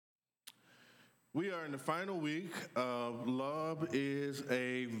We are in the final week of Love is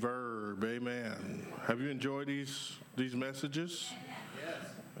a Verb. Amen. Have you enjoyed these messages? Yes.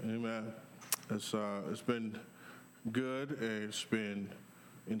 Amen. It's been good. It's been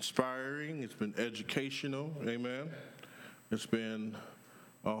inspiring. It's been educational. Amen. It's been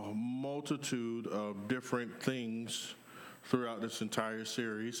a multitude of different things throughout this entire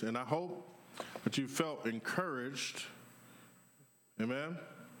series. And I hope that you felt encouraged. Amen.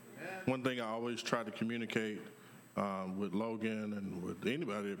 One thing I always try to communicate with Logan and with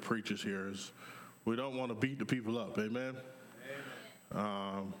anybody that preaches here is we don't want to beat the people up. Amen.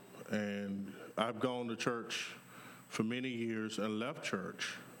 And I've gone to church for many years and left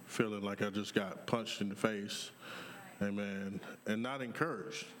church feeling like I just got punched in the face. Amen. And not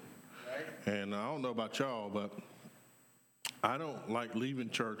encouraged. And I don't know about y'all, but I don't like leaving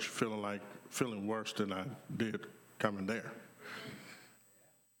church feeling worse than I did coming there.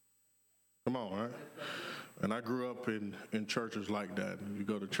 Come on, right? And I grew up in churches like that. You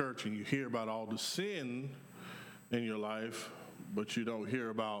go to church and you hear about all the sin in your life, but you don't hear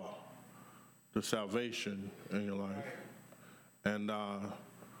about the salvation in your life. And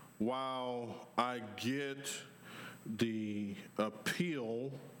while I get the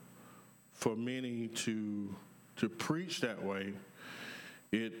appeal for many to preach that way,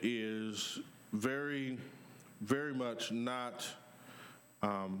 it is very, very much not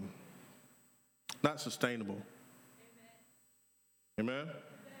sustainable. Amen.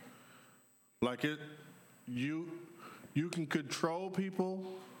 Like you can control people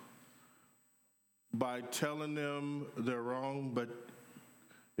by telling them they're wrong, but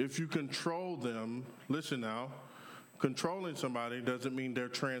if you control them, listen now, controlling somebody doesn't mean they're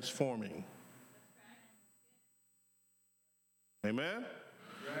transforming. Amen.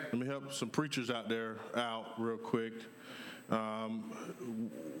 Let me help some preachers out there out real quick.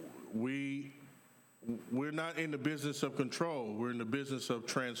 We're not in the business of control. We're in the business of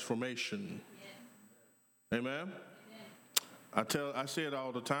transformation. Amen? I say it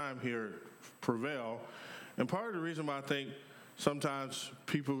all the time here at Prevail. And part of the reason why I think sometimes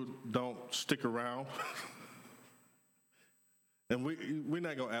people don't stick around, and we're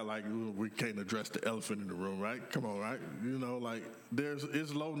not going to act like we can't address the elephant in the room, right? Come on, right? You know, like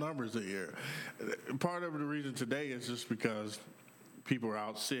it's low numbers here. Part of the reason today is just because people are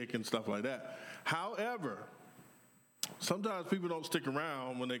out sick and stuff like that. However, sometimes people don't stick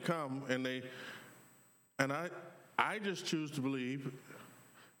around when they come, and I just choose to believe.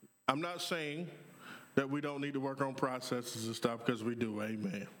 I'm not saying that we don't need to work on processes and stuff, because we do.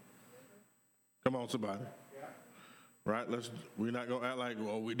 Amen. Come on, somebody. Right? We're not gonna act like,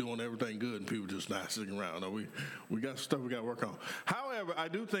 well, we're doing everything good and people just not sticking around. No, we got stuff we got to work on. However, I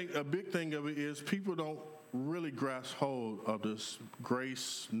do think a big thing of it is people don't really grasp hold of this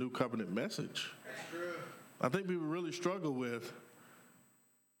grace new covenant message. That's true. I think people really struggle with,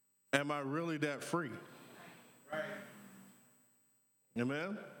 am I really that free? Right.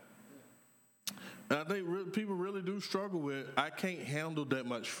 Amen? And I think people really do struggle with, I can't handle that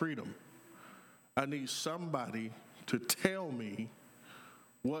much freedom. I need somebody to tell me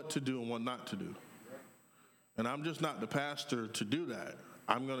what to do and what not to do. And I'm just not the pastor to do that.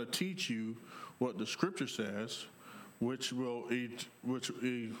 I'm going to teach you what the scripture says, which will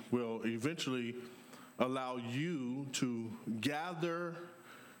eventually allow you to gather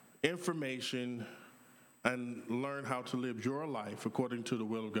information and learn how to live your life according to the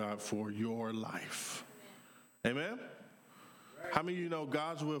will of God for your life. Amen? How many of you know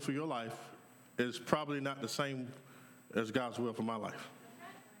God's will for your life is probably not the same as God's will for my life?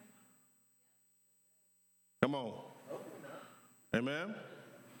 Come on. Amen?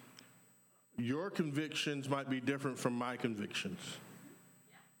 Your convictions might be different from my convictions.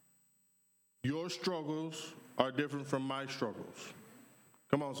 Your struggles are different from my struggles.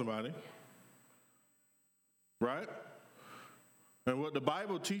 Come on, somebody. Right? And what the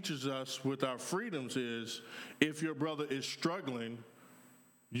Bible teaches us with our freedoms is, if your brother is struggling,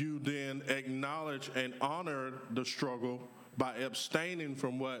 you then acknowledge and honor the struggle by abstaining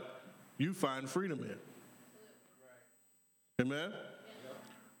from what you find freedom in. Amen?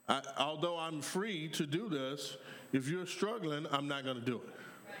 Although I'm free to do this, if you're struggling, I'm not going to do it.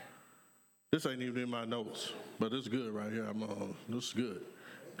 This ain't even in my notes, but it's good right here. This is good.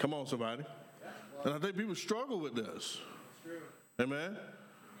 Come on, somebody. And I think people struggle with this. Amen?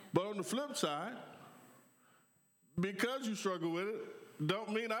 But on the flip side, because you struggle with it,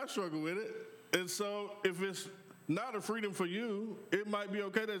 don't mean I struggle with it. And so if it's not a freedom for you, it might be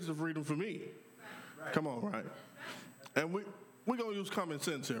okay that it's a freedom for me. Right. Come on, right? And we're going to use common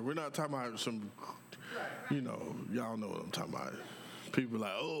sense here. We're not talking about some, y'all know what I'm talking about. People are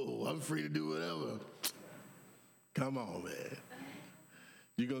like, oh, I'm free to do whatever. Come on, man.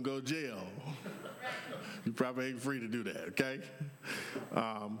 You're going to go to jail. You probably ain't free to do that, okay?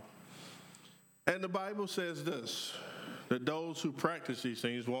 And the Bible says this, that those who practice these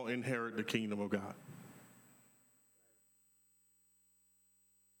things won't inherit the kingdom of God.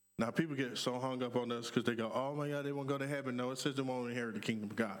 Now, people get so hung up on this because they go, oh, my God, they won't go to heaven. No, it says they won't inherit the kingdom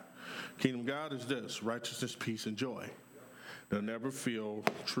of God. Kingdom of God is this, righteousness, peace, and joy. They'll never feel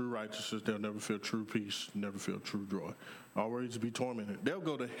true righteousness. They'll never feel true peace, never feel true joy. Always be tormented. They'll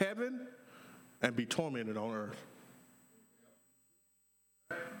go to heaven and be tormented on earth.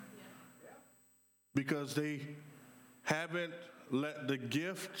 Because they haven't let the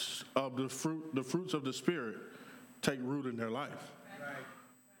gifts of the fruits of the Spirit take root in their life.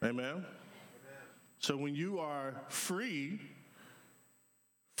 Amen? So when you are free,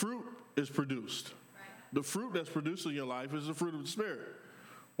 fruit is produced. The fruit that's produced in your life is the fruit of the Spirit.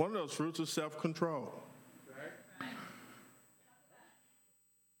 One of those fruits is self-control.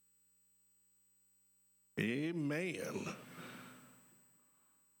 Amen.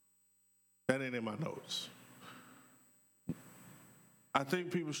 That ain't in my notes. I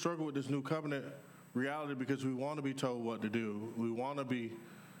think people struggle with this new covenant reality because we want to be told what to do.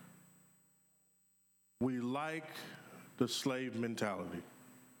 We like the slave mentality.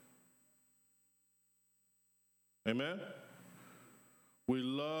 Amen? We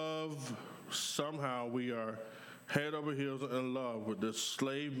are head over heels in love with this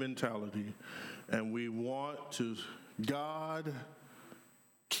slave mentality, and we want to, God,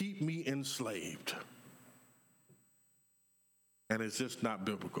 keep me enslaved. And it's just not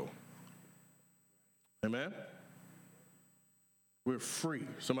biblical. Amen? We're free.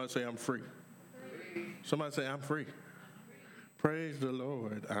 Somebody say, I'm free. Somebody say, I'm free. Praise the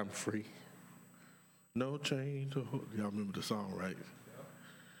Lord, I'm free. No chain to hold. Y'all remember the song, right?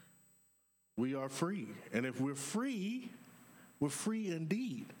 We are free. And if we're free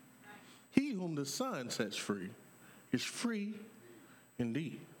indeed. He whom the Son sets free is free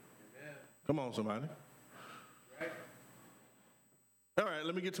indeed. Amen. Come on, somebody. Right. All right,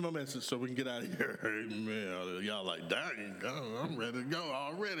 let me get to my message so we can get out of here. Amen. Y'all like, dang, I'm ready to go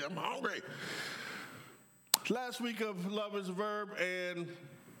already. I'm hungry. Last week of Love is a Verb, and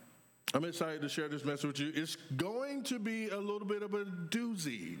I'm excited to share this message with you. It's going to be a little bit of a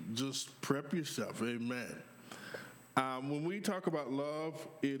doozy. Just prep yourself. Amen. When we talk about love,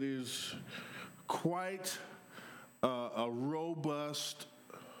 it is quite a robust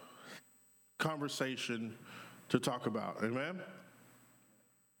conversation to talk about. Amen.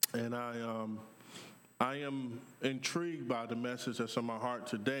 And I am intrigued by the message that's on my heart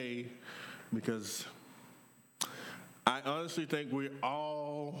today because I honestly think we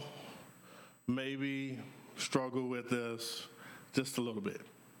all maybe struggle with this just a little bit.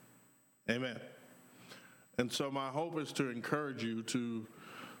 Amen. And so my hope is to encourage you to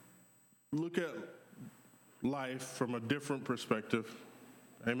look at life from a different perspective.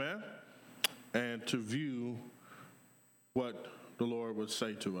 Amen. And to view what the Lord would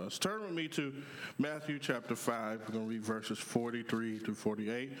say to us. Turn with me to Matthew chapter 5. We're going to read verses 43 through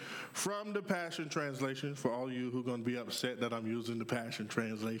 48 from the Passion Translation. For all you who are going to be upset that I'm using the Passion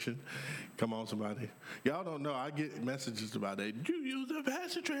Translation, come on, somebody. Y'all don't know. I get messages about that. You use the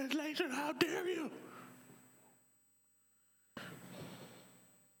Passion Translation? How dare you?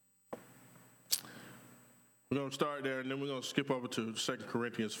 We're going to start there, and then we're going to skip over to 2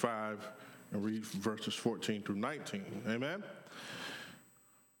 Corinthians 5 and read verses 14 through 19. Amen?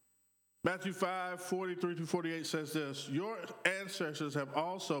 Matthew 5, 43 through 48 says this, your ancestors have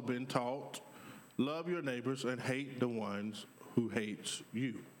also been taught, love your neighbors and hate the ones who hate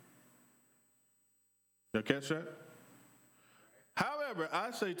you. Y'all catch that? However, I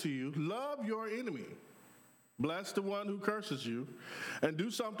say to you, love your enemy. Bless the one who curses you, and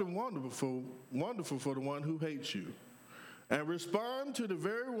do something wonderful for the one who hates you. And respond to the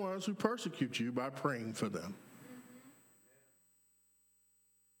very ones who persecute you by praying for them.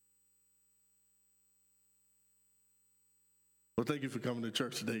 Well, thank you for coming to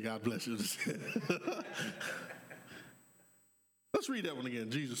church today. God bless you. Let's read that one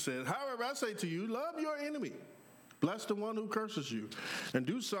again. Jesus said, however, I say to you, love your enemy. Bless the one who curses you, and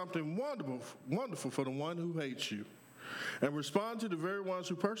do something wonderful for the one who hates you. And respond to the very ones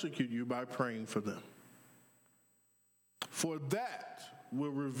who persecute you by praying for them. For that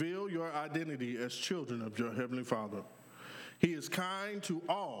will reveal your identity as children of your heavenly Father. He is kind to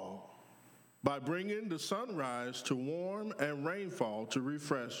all by bringing the sunrise to warm and rainfall to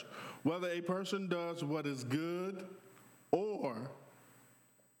refresh, whether a person does what is good or,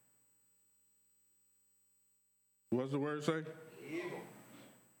 what's the word say? Evil.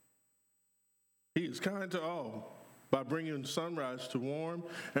 is kind to all, by bringing sunrise to warm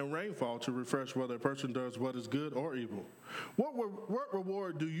and rainfall to refresh whether a person does what is good or evil. What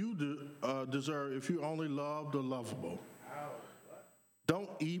reward do you deserve if you only love the lovable? Don't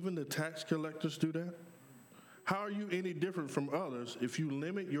even the tax collectors do that? How are you any different from others if you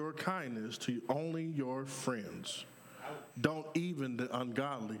limit your kindness to only your friends? Don't even the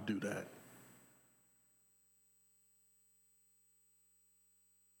ungodly do that.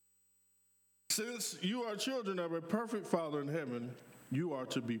 Since you are children of a perfect Father in heaven, you are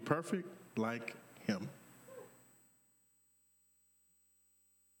to be perfect like him.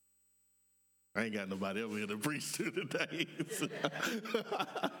 I ain't got nobody over here to preach to today.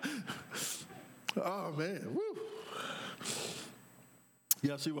 Oh, man. Woo.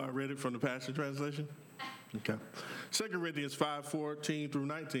 Y'all see why I read it from the Passion Translation? Okay. 2 Corinthians 5:14 through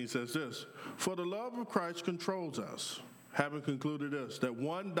 19 says this: For the love of Christ controls us, having concluded this, that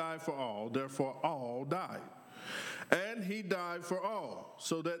one died for all, therefore all died. And he died for all,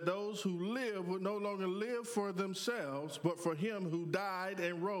 so that those who live would no longer live for themselves, but for him who died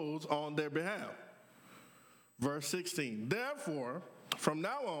and rose on their behalf. Verse 16, therefore, from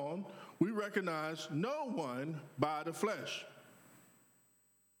now on, we recognize no one by the flesh.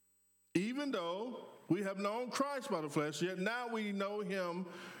 Even though we have known Christ by the flesh, yet now we know him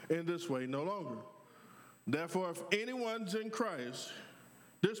in this way no longer. Therefore, if anyone's in Christ,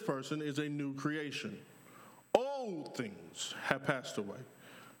 this person is a new creation. Old things have passed away.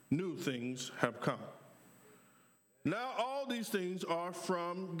 New things have come. Now all these things are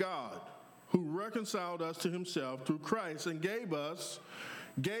from God, who reconciled us to himself through Christ and gave us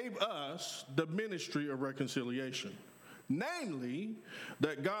the ministry of reconciliation. Namely,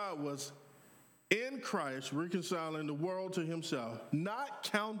 that God was in Christ reconciling the world to himself, not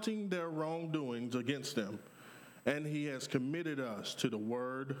counting their wrongdoings against them. And he has committed us to the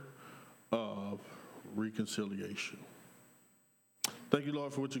word of reconciliation. Thank you,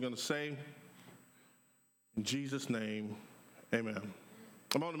 Lord, for what you're going to say. In Jesus' name, amen.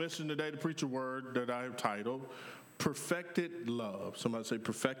 I'm on a mission today to preach a word that I have titled Perfected Love. Somebody say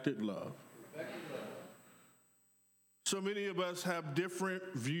perfected love. Perfected love. So many of us have different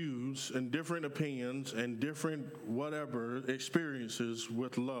views and different opinions and different whatever experiences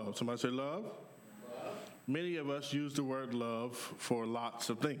with love. Somebody say love. Love. Many of us use the word love for lots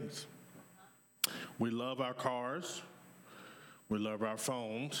of things. We love our cars. We love our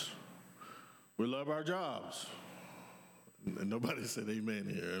phones. We love our jobs. And nobody said amen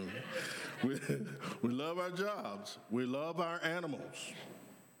here. We love our jobs. We love our animals.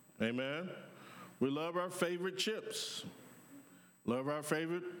 Amen. We love our favorite chips. Love our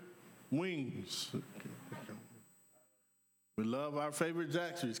favorite wings. We love our favorite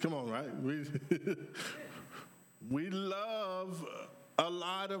Zaxby's. Come on, right? We love a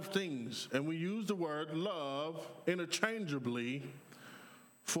lot of things, and we use the word love interchangeably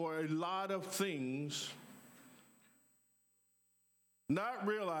for a lot of things, not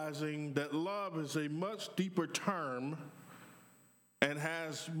realizing that love is a much deeper term and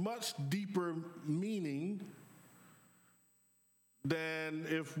has much deeper meaning than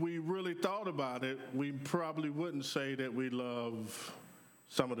if we really thought about it, we probably wouldn't say that we love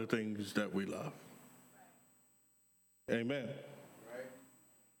some of the things that we love. Amen. Right.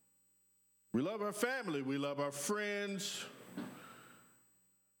 We love our family, we love our friends,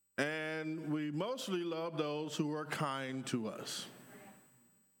 and we mostly love those who are kind to us.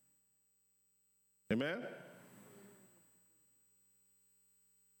 Amen?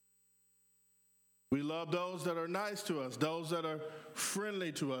 We love those that are nice to us, those that are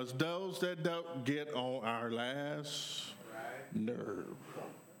friendly to us, those that don't get on our last nerve.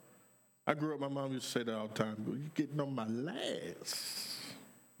 I grew up, my mom used to say that all the time, you're getting on my last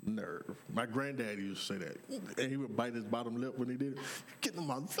nerve. My granddad used to say that, and he would bite his bottom lip when he did it. You're getting on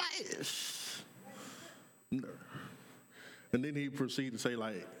my last nerve. And then he proceeded to say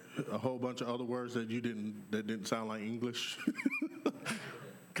like a whole bunch of other words that didn't sound like English.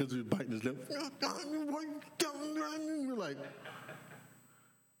 Because he was biting his lip. You're like,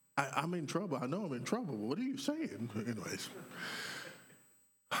 I'm in trouble. I know I'm in trouble. What are you saying? Anyways.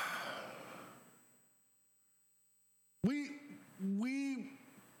 We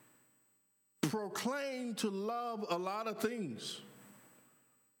proclaim to love a lot of things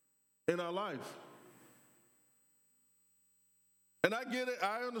in our life. And I get it.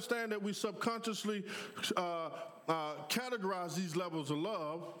 I understand that we subconsciously categorize these levels of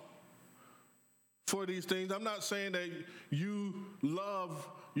love for these things. I'm not saying that you love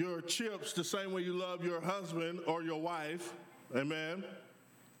your chips the same way you love your husband or your wife. Amen.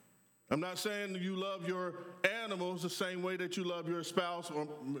 I'm not saying you love your animals the same way that you love your spouse, or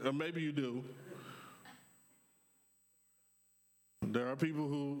maybe you do. There are people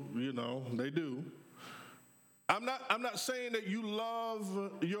who, they do. I'm not saying that you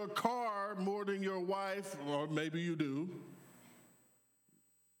love your car more than your wife, or maybe you do.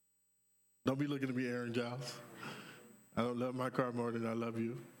 Don't be looking at me, Aaron Giles. I don't love my car more than I love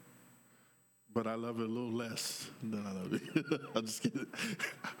you. But I love it a little less than I love you. I'm just kidding.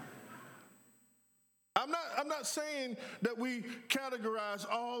 I'm not saying that we categorize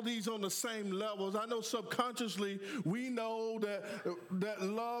all these on the same levels. I know subconsciously we know that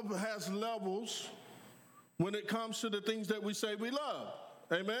love has levels when it comes to the things that we say we love.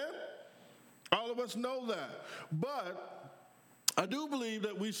 Amen? All of us know that. But I do believe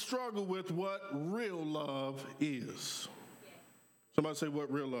that we struggle with what real love is. Somebody say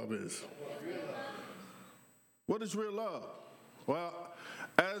what real love is. What is real love? Well,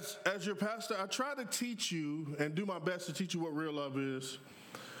 as your pastor, I try to teach you and do my best to teach you what real love is.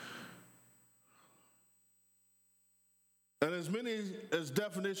 And as many as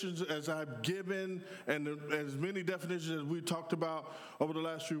definitions as I've given and as many definitions as we talked about over the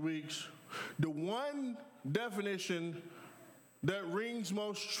last few weeks, the one definition that rings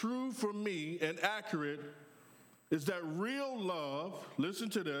most true for me and accurate is that real love, listen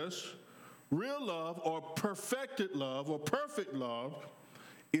to this, real love or perfected love or perfect love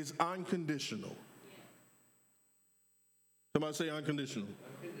is unconditional. Somebody say unconditional.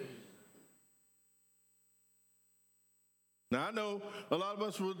 Now, I know a lot of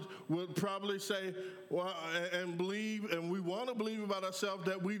us would probably say, well, and believe, and we want to believe about ourselves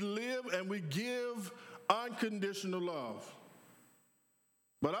that we live and we give unconditional love.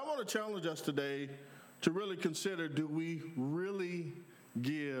 But I want to challenge us today to really consider, do we really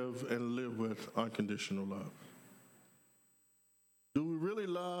give and live with unconditional love? Do we really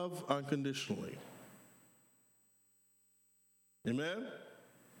love unconditionally? Amen?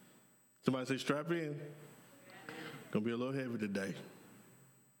 Somebody say strap in. Gonna be a little heavy today.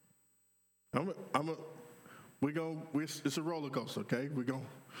 It's a roller coaster, okay? We're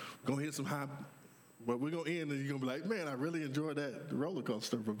gonna hit some high, but we're gonna end and you're gonna be like, man, I really enjoyed that roller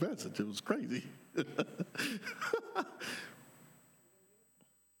coaster message. It was crazy.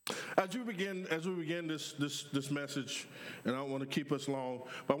 As we begin this message, and I don't want to keep us long,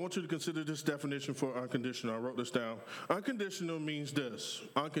 but I want you to consider this definition for unconditional. I wrote this down. Unconditional means this.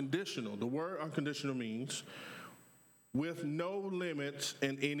 Unconditional, the word unconditional means with no limits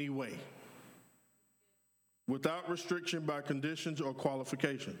in any way, without restriction by conditions or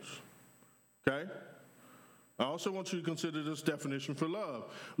qualifications. Okay? I also want you to consider this definition for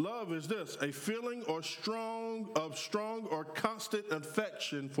love. Love is this, a feeling of strong or constant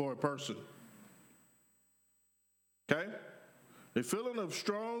affection for a person. Okay? A feeling of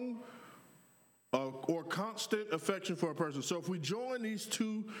strong or constant affection for a person. So if we join these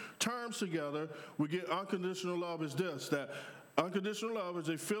two terms together, we get unconditional love is this, that unconditional love is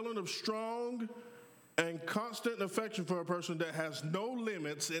a feeling of strong and constant affection for a person that has no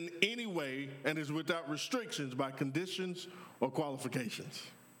limits in any way and is without restrictions by conditions or qualifications.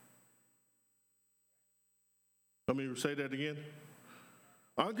 Let me say that again.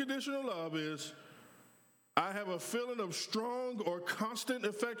 Unconditional love is, I have a feeling of strong or constant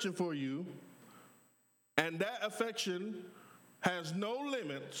affection for you, and that affection has no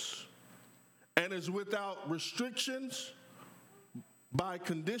limits and is without restrictions by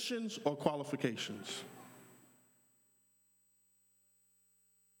conditions or qualifications.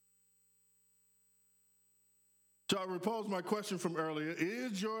 So I repose my question from earlier,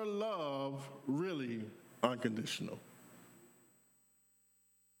 is your love really unconditional?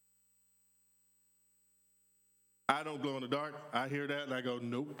 I don't glow in the dark. I hear that and I go,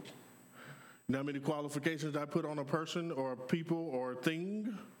 nope. You know how many qualifications I put on a person or people or a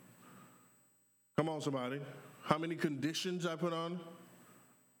thing? Come on, somebody. How many conditions I put on?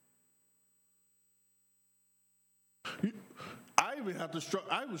 I even have to struggle.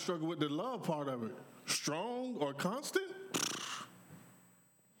 I would struggle with the love part of it. Strong or constant?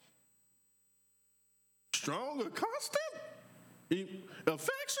 Strong or constant?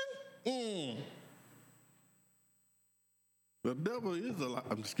 Affection? The devil is a lie.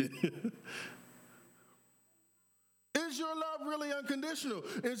 I'm just kidding. Is your love really unconditional?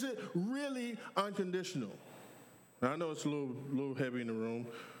 Is it really unconditional? Now, I know it's a little heavy in the room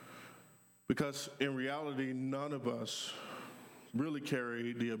because in reality, none of us really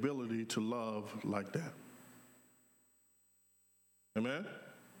carry the ability to love like that. Amen?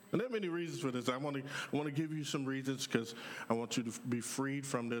 And there are many reasons for this. I want to give you some reasons because I want you to be freed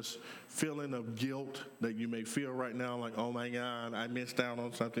from this feeling of guilt that you may feel right now, like, oh my God, I missed out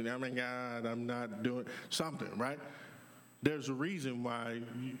on something. Oh my God, I'm not doing something, right? There's a reason why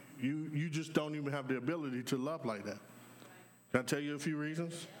you just don't even have the ability to love like that. Can I tell you a few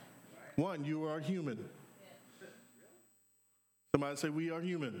reasons? One, you are human. Somebody say, we are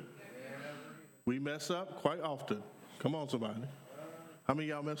human. We mess up quite often. Come on, somebody. How many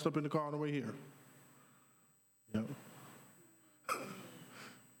of y'all messed up in the car on the way here? Yep.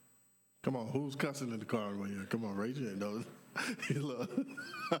 Come on, who's cussing in the car on the way here? Come on, raise your hand. No.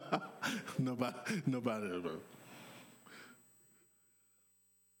 Nobody ever.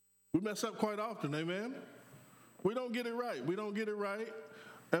 We mess up quite often, amen? We don't get it right. We don't get it right,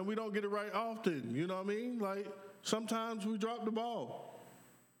 and we don't get it right often. You know what I mean? Like, sometimes we drop the ball.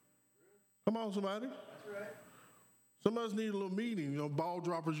 Come on, somebody. That's right. Some of us need a little meeting, ball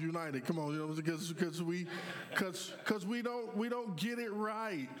droppers united. Come on, because we don't get it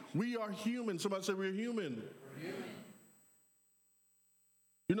right. We are human. Somebody say we're human. We're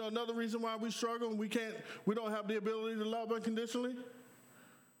human. Another reason why we struggle and we don't have the ability to love unconditionally.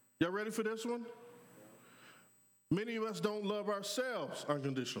 Y'all ready for this one? Many of us don't love ourselves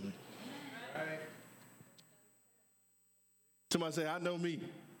unconditionally. Right. Somebody say, I know me.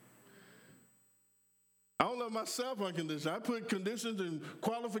 I don't love myself unconditionally. I put conditions and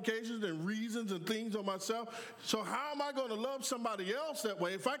qualifications and reasons and things on myself. So how am I going to love somebody else that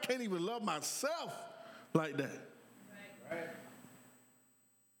way if I can't even love myself like that? Right.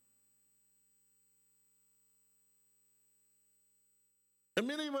 And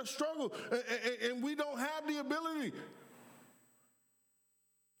many of us struggle, and we don't have the ability.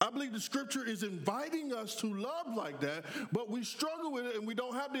 I believe the scripture is inviting us to love like that, but we struggle with it and we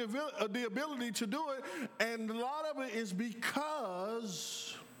don't have the ability to do it. And a lot of it is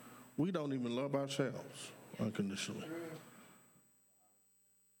because we don't even love ourselves unconditionally.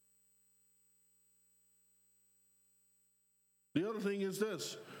 The other thing is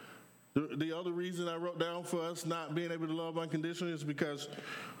this. The other reason I wrote down for us not being able to love unconditionally is because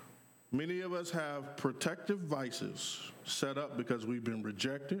many of us have protective vices set up because we've been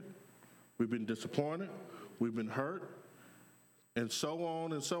rejected, we've been disappointed, we've been hurt, and so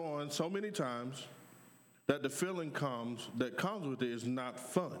on so many times that the feeling that comes with it is not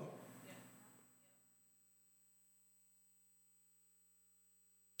fun.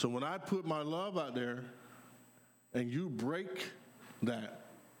 So when I put my love out there and you break that,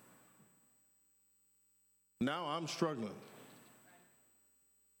 now I'm struggling.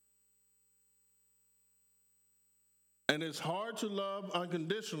 And it's hard to love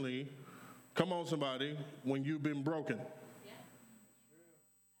unconditionally, come on somebody, when you've been broken. Yeah.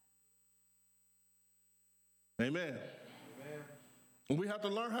 Amen. Amen. And we have to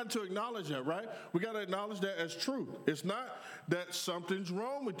learn how to acknowledge that, right? We got to acknowledge that as truth. It's not that something's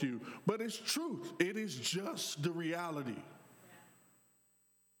wrong with you, but it's truth. It is just the reality.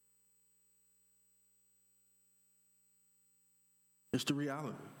 It's the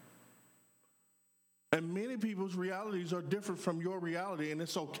reality. And many people's realities are different from your reality, and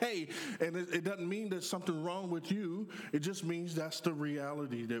it's okay. And it doesn't mean there's something wrong with you. It just means that's the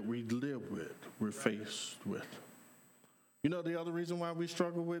reality that we live with, we're faced with. The other reason why we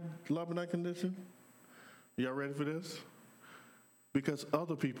struggle with love and unconditional? Y'all ready for this? Because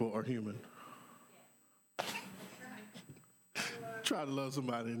other people are human. Try to love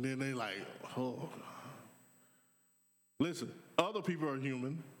somebody, and then they like, oh. Listen, other people are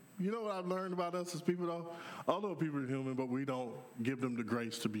human. You know what I've learned about us as people, though? Other people are human, but we don't give them the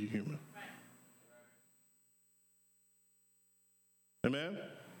grace to be human. Amen?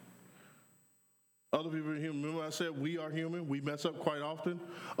 Other people are human. Remember I said we are human? We mess up quite often.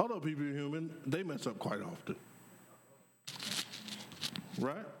 Other people are human. They mess up quite often.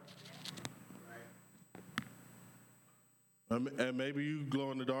 Right? And maybe you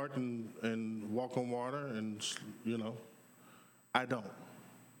glow in the dark and walk on water and, I don't.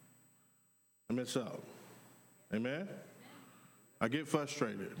 I mess up. Amen? I get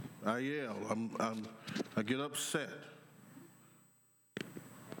frustrated. I yell. I get upset.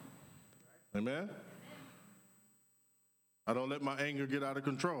 Amen? I don't let my anger get out of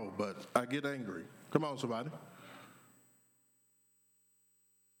control, but I get angry. Come on, somebody.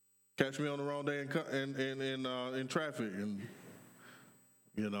 Catch me on the wrong day in traffic, and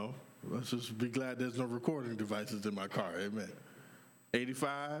let's just be glad there's no recording devices in my car. Amen.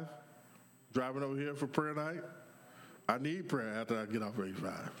 85, driving over here for prayer night. I need prayer after I get off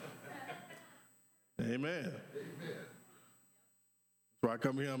 85. Amen. So I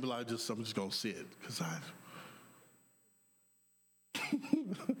come here and be like, I'm just gonna sit because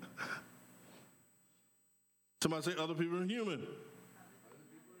Somebody say other people are human.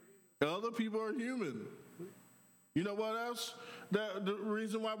 Other people are human. You know what else? The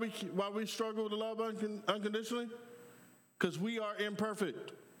reason why we struggle to love unconditionally? Because we are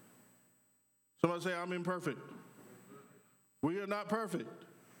imperfect. Somebody say, I'm imperfect. We are not perfect.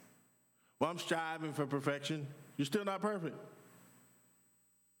 Well, I'm striving for perfection. You're still not perfect.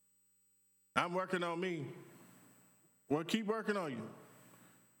 I'm working on me. Well, keep working on you.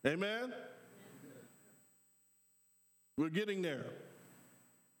 Amen? We're getting there.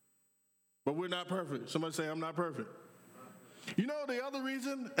 But we're not perfect. Somebody say, I'm not perfect. You know the other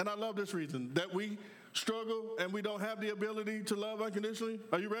reason, and I love this reason, that we struggle and we don't have the ability to love unconditionally?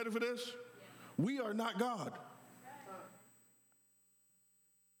 Are you ready for this? We are not God.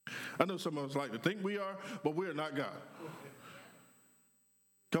 I know some of us like to think we are, but we are not God.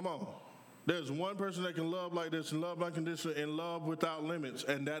 Come on. There's one person that can love like this and love unconditionally and love without limits,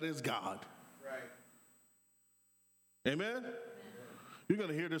 and that is God. Right. Amen? You're going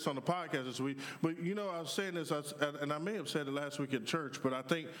to hear this on the podcast this week. But, you know, I was saying this, and I may have said it last week at church, but I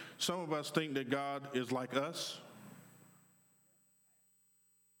think some of us think that God is like us,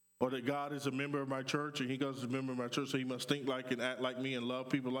 or that God is a member of my church, and he goes to a member of my church, so he must think like and act like me and love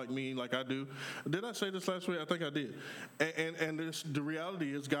people like me, like I do. Did I say this last week? I think I did. And the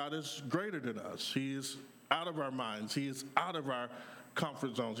reality is God is greater than us. He is out of our minds. He is out of our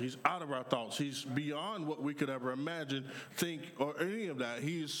comfort zones. He's out of our thoughts. He's beyond what we could ever imagine, think, or any of that.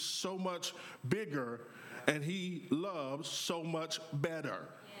 He is so much bigger, and he loves so much better.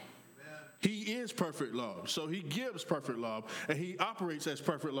 He is perfect love, so he gives perfect love, and he operates as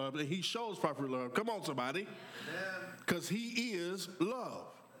perfect love, and he shows perfect love. Come on, somebody. Because he is love.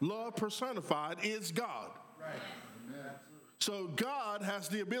 Love personified is God. Right. So God has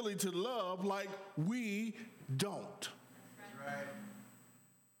the ability to love like we don't. Right.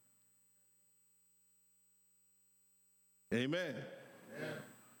 Amen. Amen.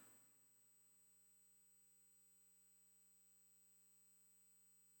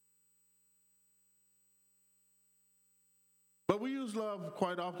 But we use love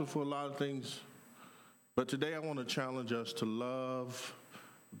quite often for a lot of things. But today I want to challenge us to love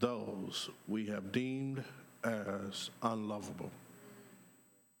those we have deemed as unlovable.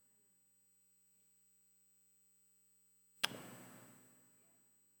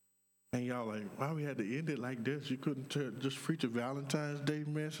 And y'all like, why we had to end it like this? You couldn't just preach a Valentine's Day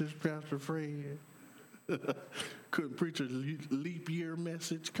message, Pastor Fred? Couldn't preach a leap year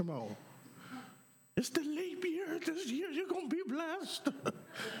message? Come on. It's the leap year this year. You're going to be blessed.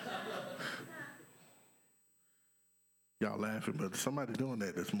 Y'all laughing, but somebody doing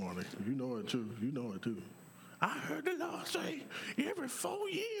that this morning. You know it too. You know it too. I heard the Lord say every 4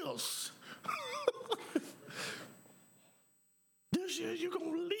 years. This year you're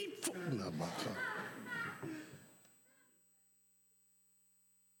going to leap. No, my son.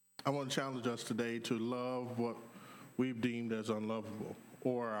 I want to challenge us today to love what we've deemed as unlovable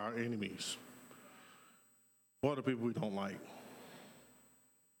or our enemies. Or the people we don't like.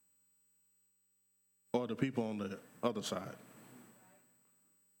 Or the people on the other side.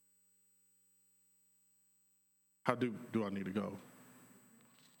 How do I need to go?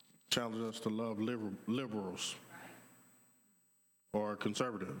 Challenge us to love liberals or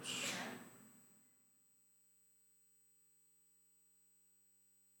conservatives.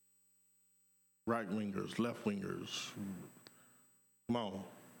 Right-wingers, left-wingers. Come on.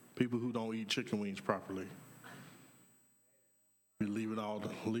 People who don't eat chicken wings properly. You're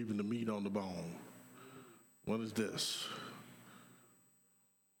leaving the meat on the bone. What is this?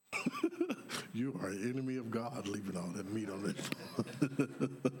 You are an enemy of God, leaving all that meat on it.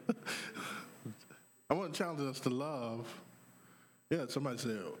 I want to challenge us to love. Yeah, somebody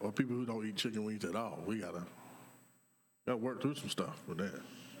said, or people who don't eat chicken wings at all. We gotta work through some stuff with that.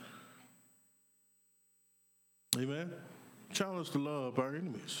 Amen. Challenge us to love our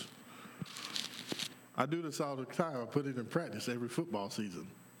enemies. I do this all the time. I put it in practice every football season.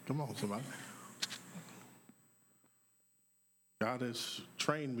 Come on, somebody. God has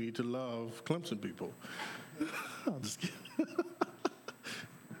trained me to love Clemson people. I'm just kidding.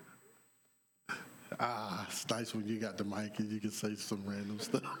 It's nice when you got the mic and you can say some random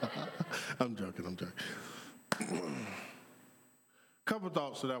stuff. I'm joking. Couple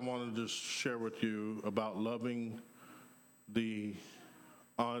thoughts that I want to just share with you about loving the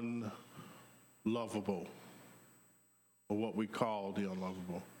unlovable, or what we call the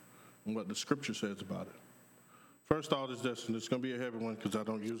unlovable, and what the scripture says about it. First thought is this, and it's going to be a heavy one because I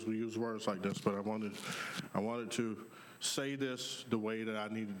don't usually use words like this, but I wanted to say this the way that I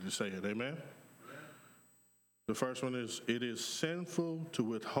needed to say it. Amen? The first one is, it is sinful to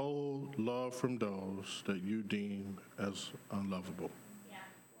withhold love from those that you deem as unlovable. Yeah.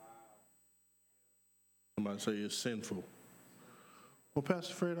 Somebody say it's sinful. Well,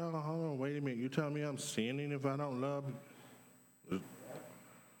 Pastor Fred, hold on, wait a minute. You tell me I'm sinning if I don't love you?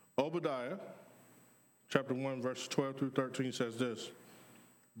 Obadiah chapter 1, verse 12 through 13 says this,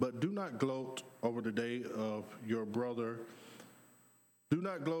 "But do not gloat over the day of your brother. Do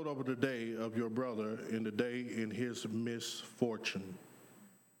not gloat over the day of your brother in the day in his misfortune.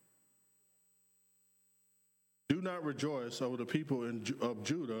 Do not rejoice over the people of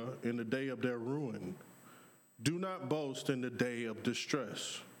Judah in the day of their ruin. Do not boast in the day of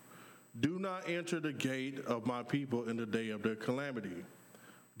distress. Do not enter the gate of my people in the day of their calamity.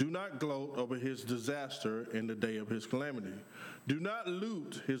 Do not gloat over his disaster in the day of his calamity. Do not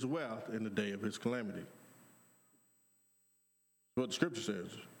loot his wealth in the day of his calamity." What the scripture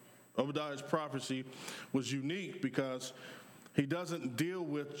says. Obadiah's prophecy was unique because he doesn't deal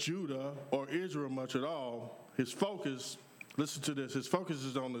with Judah or Israel much at all. His focus, listen to this, his focus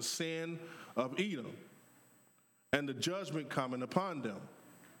is on the sin of Edom and the judgment coming upon them.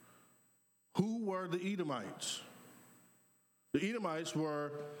 Who were the Edomites? The Edomites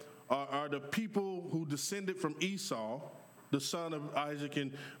are the people who descended from Esau, the son of Isaac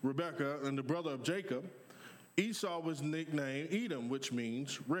and Rebekah, and the brother of Jacob. Esau was nicknamed Edom, which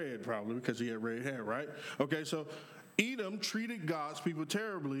means red, probably because he had red hair, right? Okay, so Edom treated God's people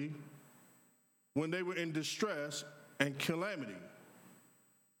terribly when they were in distress and calamity.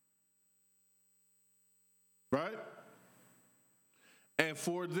 Right? And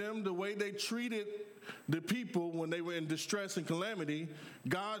for them, the way they treated the people when they were in distress and calamity,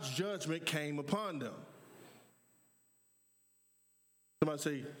 God's judgment came upon them. Somebody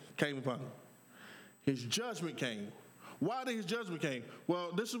say, came upon them. His judgment came. Why did his judgment came?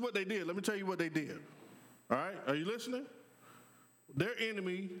 Well, this is what they did. Let me tell you what they did. All right? Are you listening? Their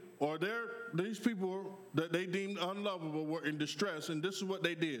enemy, or these people that they deemed unlovable, were in distress, and this is what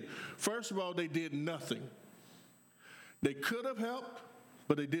they did. First of all, they did nothing. They could have helped,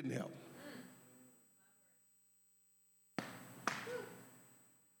 but they didn't help.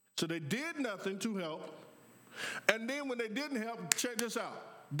 So they did nothing to help, and then when they didn't help, check this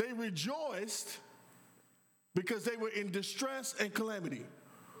out. They rejoiced because they were in distress and calamity.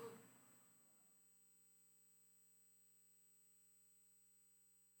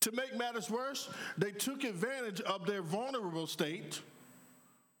 To make matters worse, they took advantage of their vulnerable state.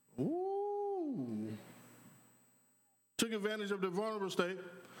 Took advantage of their vulnerable state.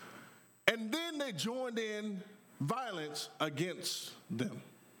 And then they joined in violence against them.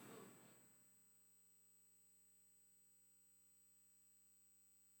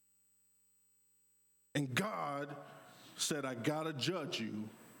 And God said, I gotta judge you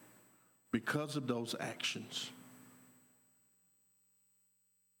because of those actions.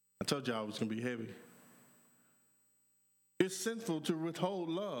 I told y'all it was going to be heavy. It's sinful to withhold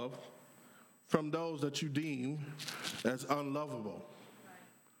love from those that you deem as unlovable.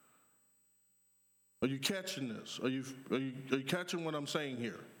 Are you catching this? Are you catching what I'm saying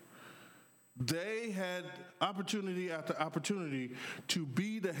here? They had opportunity after opportunity to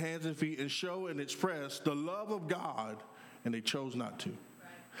be the hands and feet and show and express the love of God, and they chose not to.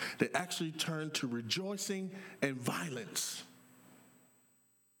 They actually turned to rejoicing and violence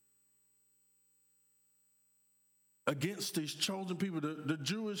against these chosen people, the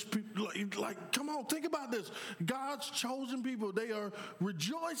Jewish people. Like, come on, think about this. God's chosen people, they are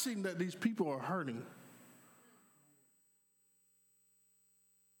rejoicing that these people are hurting.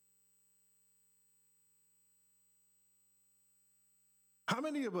 How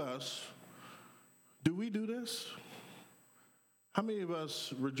many of us, do we do this? How many of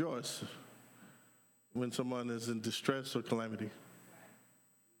us rejoice when someone is in distress or calamity?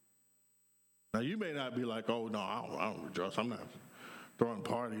 Now, you may not be like, oh, no, I don't rejoice. I'm not throwing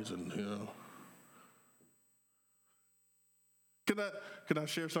parties and, Can I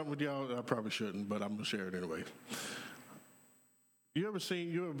share something with y'all? I probably shouldn't, but I'm going to share it anyway. You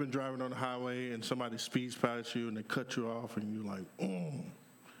ever been driving on the highway and somebody speeds past you and they cut you off and you're like,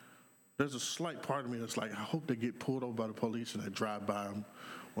 There's a slight part of me that's like, I hope they get pulled over by the police and I drive by them.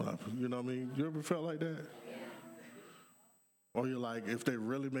 You know what I mean? You ever felt like that? Or you're like, if they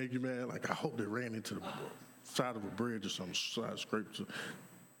really make you mad, like, I hope they ran into the side of a bridge or some side scrapes.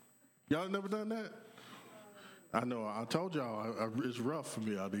 Y'all never done that? I know, I told y'all, it's rough for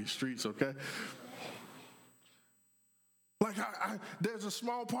me out these streets, okay? Like, there's a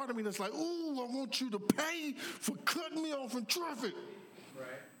small part of me that's like, ooh, I want you to pay for cutting me off in traffic. Right.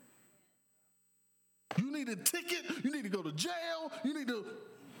 You need a ticket, you need to go to jail,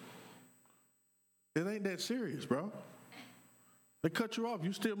 It ain't that serious, bro. They cut you off,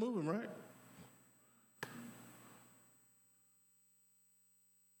 you still moving, right?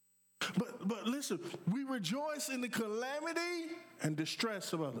 But listen, we rejoice in the calamity and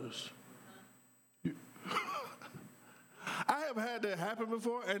distress of others. I have had that happen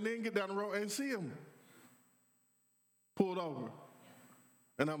before and then get down the road and see them. pulled over.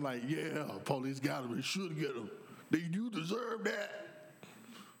 And I'm like, yeah, police got him. They should get him. You deserve that.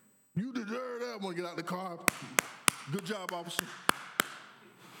 You deserve that. I'm going to get out the car. Good job, officer.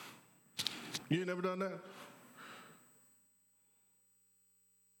 You ain't never done that?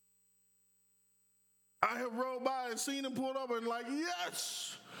 I have rode by and seen him pulled over and like,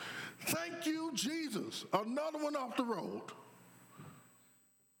 yes, thank you, Jesus. Another one off the road.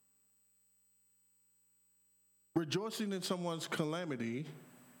 Rejoicing in someone's calamity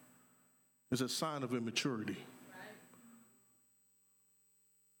is a sign of immaturity.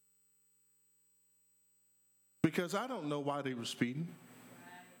 Because I don't know why they were speeding.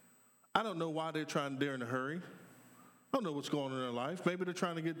 I don't know why they're in a hurry. I don't know what's going on in their life. Maybe they're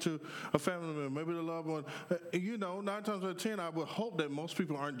trying to get to a family member, maybe their loved one. 9 times out of 10, I would hope that most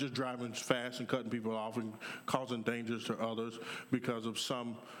people aren't just driving fast and cutting people off and causing dangers to others because of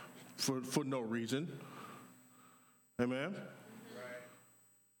for no reason. Amen?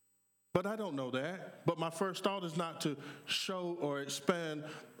 But I don't know that. But my first thought is not to show or expand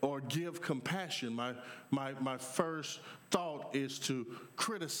or give compassion. My first thought is to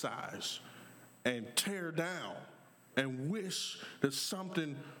criticize and tear down and wish that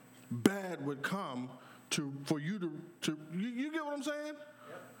something bad would come for you to you get what I'm saying?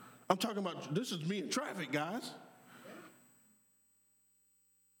 Yep. I'm talking about, this is me in traffic, guys.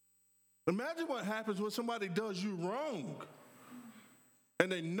 Yep. Imagine what happens when somebody does you wrong.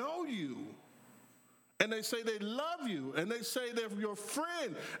 And they know you, and they say they love you, and they say they're your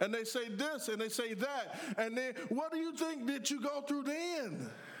friend, and they say this, and they say that, and then what do you think that you go through then?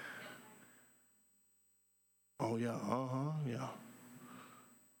 Oh, yeah, yeah.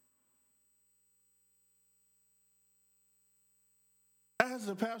 As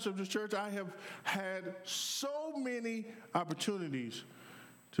the pastor of this church, I have had so many opportunities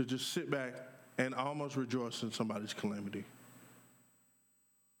to just sit back and almost rejoice in somebody's calamity.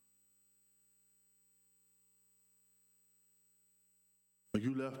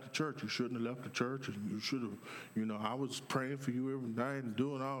 You left the church. You shouldn't have left the church. And you should have, I was praying for you every night and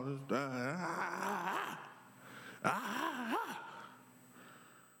doing all this.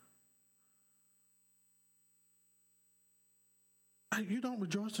 You don't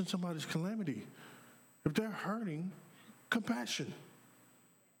rejoice in somebody's calamity. If they're hurting, compassion.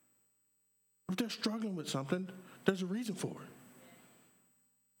 If they're struggling with something, there's a reason for it.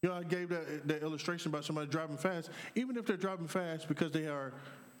 I gave that illustration about somebody driving fast. Even if they're driving fast because they are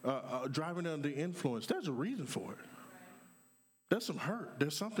driving under the influence, there's a reason for it. There's some hurt.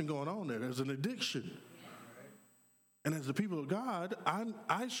 There's something going on there. There's an addiction. And as the people of God,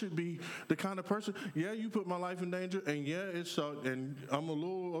 I should be the kind of person, yeah, you put my life in danger, and yeah, it sucked, and I'm a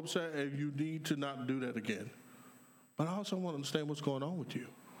little upset, and you need to not do that again. But I also want to understand what's going on with you.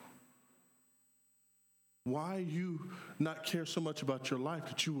 Why you not care so much about your life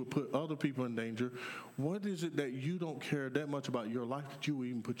that you would put other people in danger? What is it that you don't care that much about your life that you would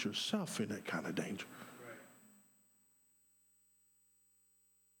even put yourself in that kind of danger? Right.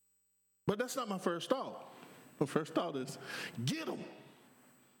 But that's not my first thought. My first thought is, get them.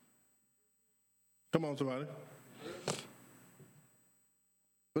 Come on, somebody.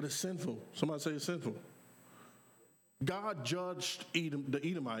 But it's sinful. Somebody say it's sinful. God judged the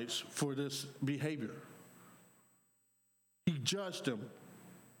Edomites for this behavior. He judged them.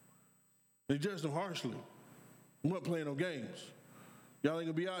 He judged them harshly. He wasn't playing no games. Y'all ain't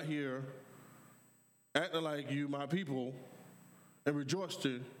gonna be out here acting like you, my people, and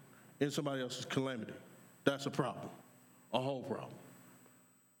rejoicing in somebody else's calamity. That's a problem. A whole problem.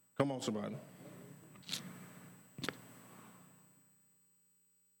 Come on, somebody.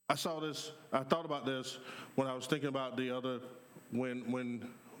 I thought about this when I was thinking about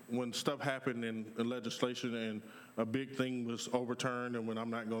when stuff happened in legislation and a big thing was overturned, and when I'm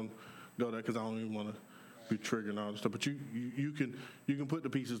not going to go there because I don't even want to be triggered and all this stuff. But you can put the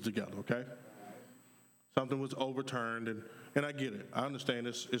pieces together, okay? Something was overturned, and I get it. I understand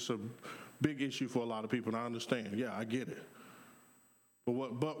it's a big issue for a lot of people, and I understand. Yeah, I get it. But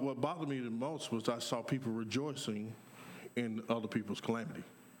what bothered me the most was I saw people rejoicing in other people's calamity.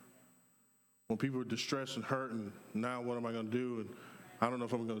 When people were distressed and hurt, and now what am I going to do? And I don't know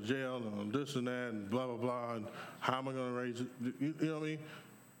if I'm going to jail, and this and that, and blah, blah, blah, and how am I going to raise it? You know what I mean?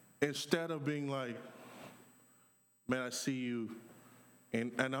 Instead of being like, man, I see you,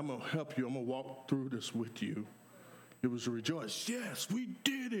 and I'm going to help you. I'm going to walk through this with you. It was to rejoice. Yes, we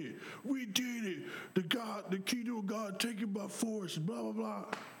did it. We did it. The kingdom of God taken by force, blah, blah, blah.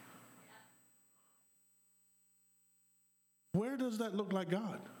 Where does that look like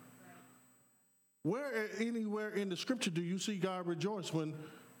God? Where anywhere in the scripture do you see God rejoice when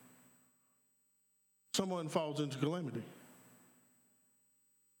someone falls into calamity.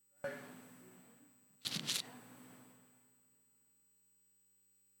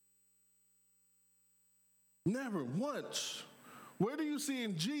 Never once. Where do you see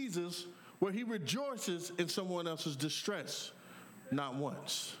in Jesus where he rejoices in someone else's distress? Not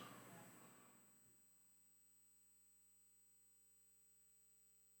once.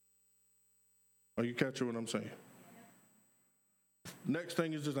 Are you catching what I'm saying? Next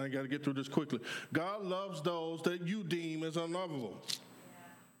thing is this, I got to get through this quickly. God loves those that you deem as unlovable.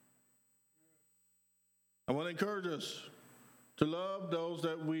 I want to encourage us to love those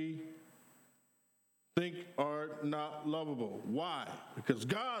that we think are not lovable. Why? Because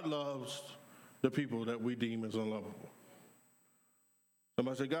God loves the people that we deem as unlovable.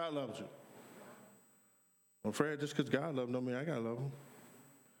 Somebody say, God loves you. Well, Fred, just because God loves them don't mean I got to love them.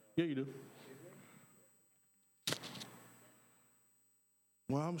 Yeah, you do.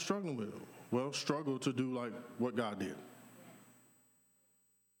 Well, I'm struggling with it. Well, struggle to do like what God did.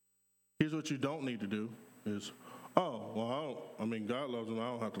 Here's what you don't need to do is, God loves them, I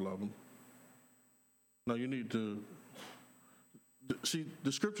don't have to love them. No, you need to, see,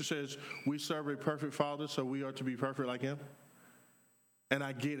 the scripture says we serve a perfect Father, so we are to be perfect like him. And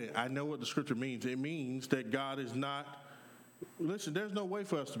I get it. I know what the scripture means. It means that God is not, listen, there's no way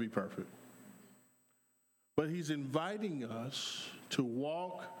for us to be perfect. But he's inviting us to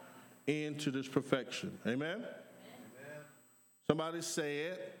walk into this perfection. Amen? Amen. Somebody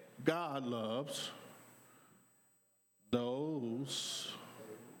said, God loves those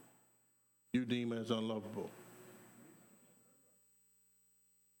you deem as unlovable.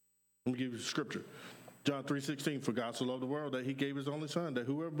 Let me give you the scripture. John 3:16, for God so loved the world that he gave his only son, that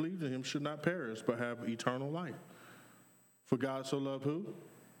whoever believes in him should not perish, but have eternal life. For God so loved who?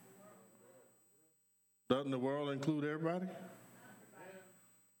 Doesn't the world include everybody?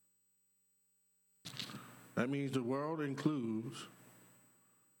 That means the world includes,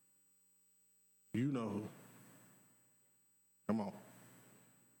 you know who. Come on.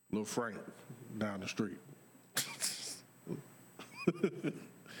 Little Frank down the street.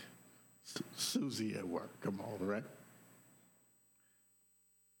 Susie at work. Come on, right?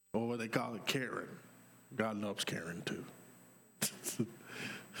 Or what they call it, Karen. God loves Karen too.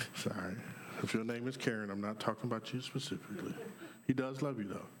 Sorry. If your name is Karen, I'm not talking about you specifically. He does love you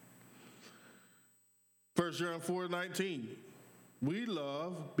though. 1 John 4:19. We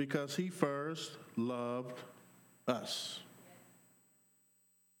love because he first loved us.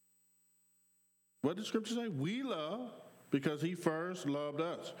 What did Scripture say? We love because he first loved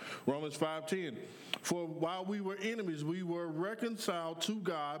us. Romans 5:10. For while we were enemies, we were reconciled to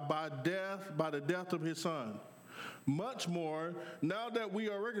God by the death of his Son. Much more, now that we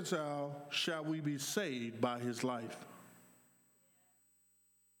are reconciled, shall we be saved by his life.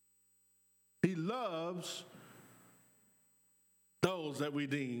 He loves those that we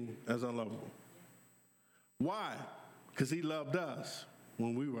deem as unlovable. Why? Because he loved us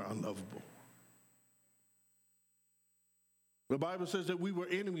when we were unlovable. The Bible says that we were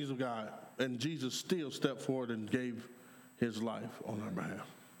enemies of God, and Jesus still stepped forward and gave his life on our behalf.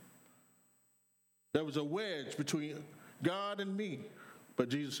 There was a wedge between God and me, but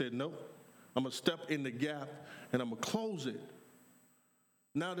Jesus said, nope, I'm going to step in the gap, and I'm going to close it.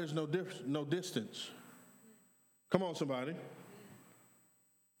 Now there's no distance. Come on, somebody.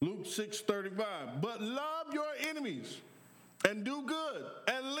 Luke 6:35. But love your enemies and do good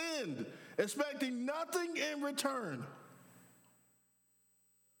and lend, expecting nothing in return.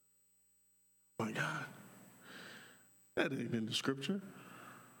 My God, that ain't in the scripture.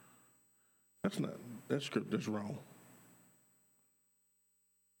 That scripture's wrong.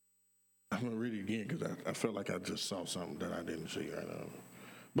 I'm going to read it again because I felt like I just saw something that I didn't see right now.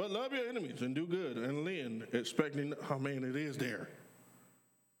 But love your enemies and do good and lend, expecting, it is there.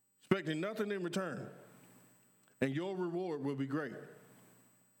 Expecting nothing in return. And your reward will be great.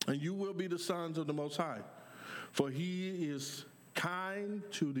 And you will be the sons of the Most High. For he is kind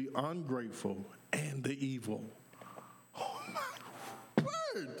to the ungrateful and the evil. Oh, my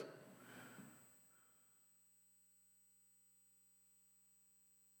word.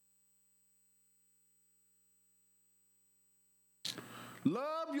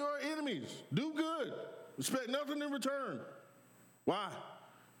 Love your enemies. Do good. Expect nothing in return. Why?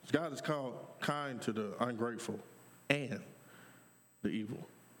 Because God is called kind to the ungrateful and the evil.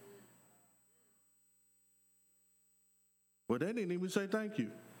 Well, they didn't even say thank you.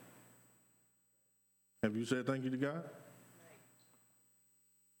 Have you said thank you to God?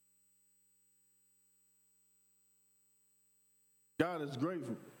 God is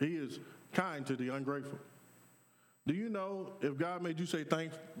grateful. He is kind to the ungrateful. Do you know if God made you say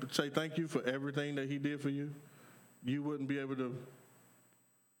thank you for everything that he did for you, you wouldn't be able to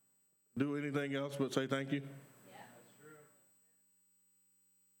do anything else but say thank you? Yeah. That's true.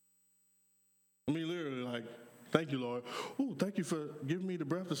 I mean, literally, like, thank you, Lord. Oh, thank you for giving me the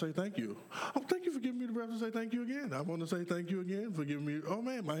breath to say thank you. Oh, thank you for giving me the breath to say thank you again. I want to say thank you again for giving me, oh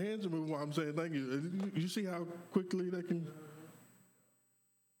man, my hands are moving while I'm saying thank you. You see how quickly that can,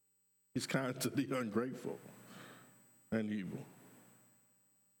 he's kind to the ungrateful and evil.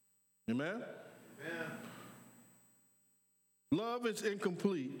 Amen? Amen. Love is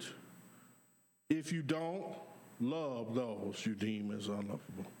incomplete if you don't love those you deem as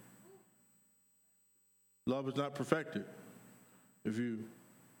unlovable. Love is not perfected if you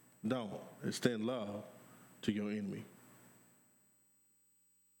don't extend love to your enemy.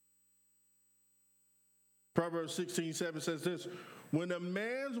 Proverbs 16:7 says this, when a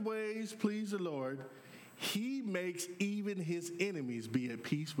man's ways please the Lord, he makes even his enemies be at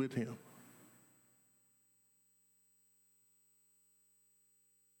peace with him.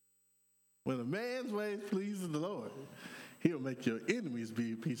 When a man's ways pleases the Lord, he'll make your enemies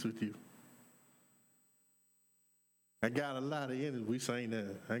be at peace with you. I got a lot of enemies. We saying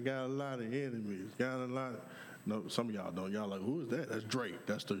that. I got a lot of enemies. No, some of y'all don't. Y'all like, who is that? That's Drake.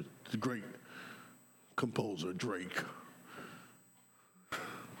 That's the great composer, Drake.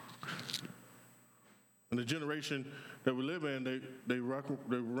 And the generation that we live in, they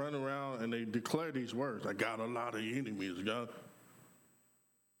run around and they declare these words. I got a lot of enemies.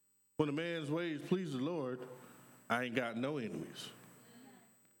 When a man's ways please the Lord, I ain't got no enemies.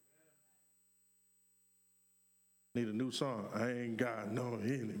 Need a new song. I ain't got no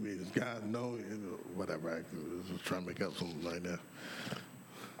enemies. Got no, whatever. I was just trying to make up something like that.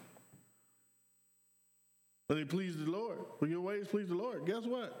 When he pleases the Lord, when your ways please the Lord, guess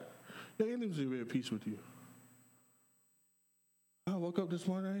what? Your enemies will be at peace with you. I woke up this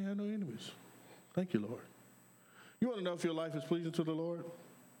morning, I ain't had no enemies. Thank you, Lord. You want to know if your life is pleasing to the Lord?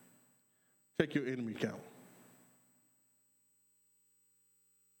 Check your enemy count.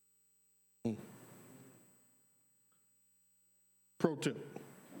 Pro tip.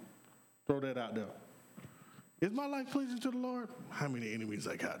 Throw that out there. Is my life pleasing to the Lord? How many enemies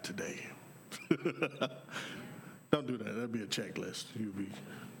I got today? Don't do that. That'd be a checklist. You'll be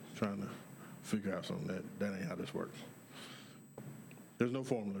trying to figure out something. That ain't how this works. There's no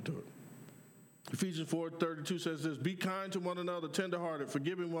formula to it. Ephesians 4:32 says this, be kind to one another, tenderhearted,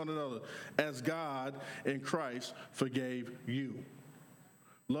 forgiving one another, as God in Christ forgave you.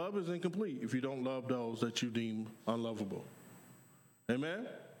 Love is incomplete if you don't love those that you deem unlovable. Amen?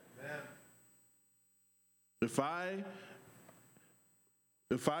 Amen.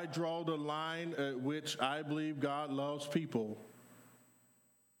 If I draw the line at which I believe God loves people,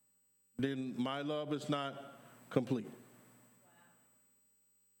 then my love is not complete.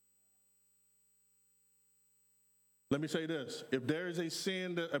 Let me say this. If there is a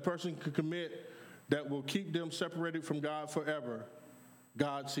sin that a person could commit that will keep them separated from God forever,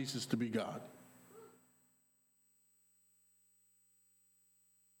 God ceases to be God.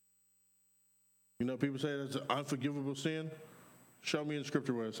 You know, people say that's an unforgivable sin. Show me in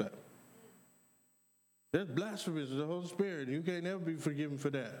Scripture where it's at. That's blasphemous to the Holy Spirit. You can't never be forgiven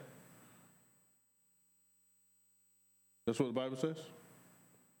for that. That's what the Bible says.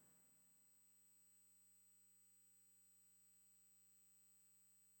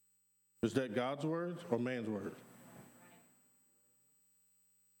 Is that God's word or man's word?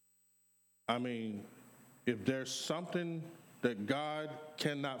 I mean, if there's something that God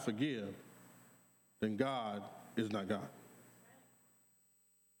cannot forgive, then God is not God.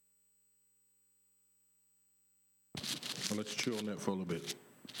 I'll let you chew on that for a little bit.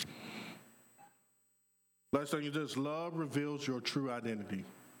 Last thing is this, love reveals your true identity.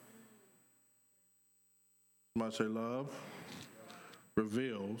 Somebody say love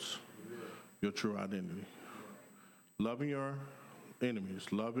reveals your true identity. Loving your enemies,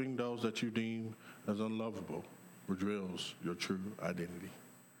 loving those that you deem as unlovable, reveals your true identity.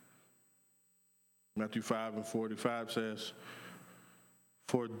 Matthew 5:45 says,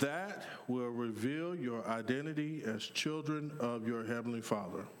 for that will reveal your identity as children of your heavenly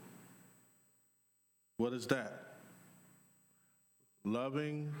Father. What is that?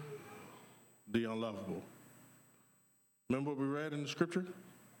 Loving the unlovable. Remember what we read in the scripture?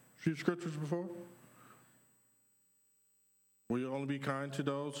 A few scriptures before? Will you only be kind to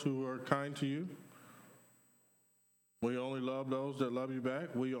those who are kind to you? Will you only love those that love you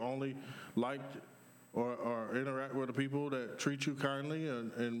back? Will you only like or interact with the people that treat you kindly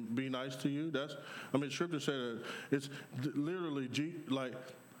and be nice to you? Scripture said that it's literally like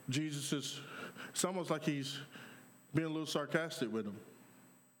Jesus is, it's almost like he's being a little sarcastic with them.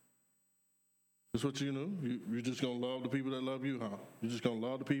 That's what you know. You're just going to love the people that love you, huh? You're just going to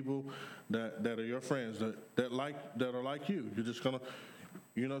love the people that are your friends, that are like you. You're just going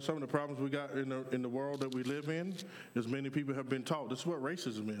to, some of the problems we got in the world that we live in is many people have been taught. This is what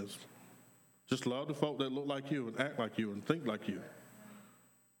racism is. Just love the folk that look like you and act like you and think like you.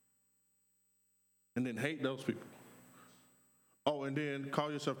 And then hate those people. Oh, and then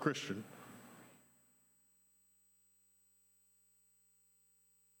call yourself Christian.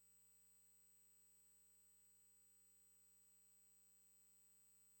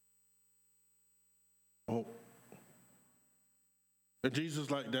 Oh. And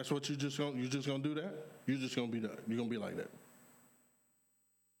Jesus like, that's what you're just gonna do that? You're just gonna be that. You're gonna be like that.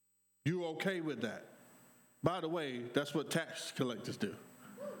 You're okay with that. By the way, that's what tax collectors do.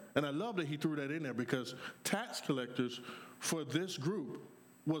 And I love that he threw that in there because tax collectors for this group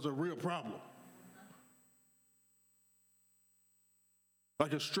was a real problem.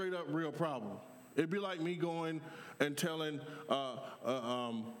 Like a straight up real problem. It'd be like me going and telling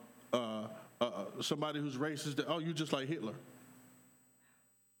somebody who's racist that, oh, you just like Hitler.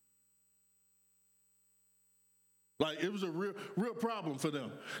 Like, it was a real problem for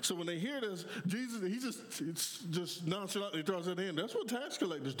them. So when they hear this, Jesus, he just nonchalantly throws it in. That's what tax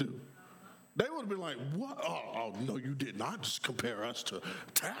collectors do. They would have been like, what? Oh, no, you did not just compare us to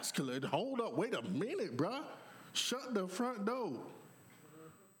tax collectors. Hold up, wait a minute, bruh. Shut the front door.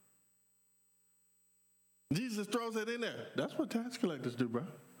 Jesus throws that in there. That's what tax collectors do, bruh.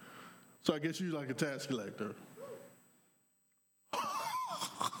 So I guess you like a tax collector.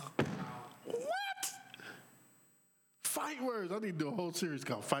 Fight words. I need to do a whole series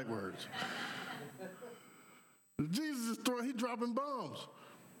called Fight Words. Jesus is he's dropping bombs.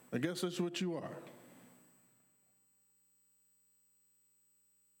 I guess that's what you are.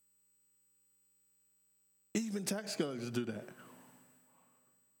 Even tax collectors do that.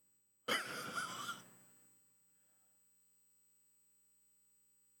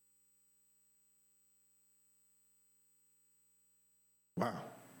 Wow.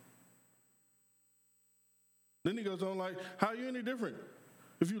 Then he goes on like, how are you any different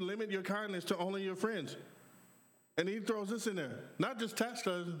if you limit your kindness to only your friends? And he throws this in there. Not just tax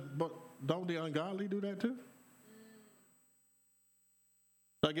collectors, but don't the ungodly do that too?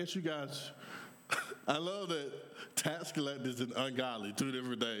 So I guess you guys, I love that tax collectors and ungodly, two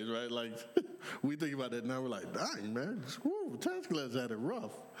different things, right? Like, we think about that now, we're like, dang, man, woo, tax collectors had it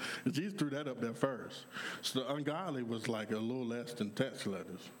rough. And Jesus threw that up there first. So the ungodly was like a little less than tax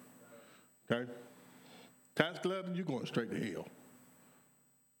collectors, okay? Tax collector, you're going straight to hell.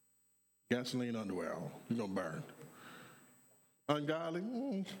 Gasoline underwear on, you're going to burn. Ungodly,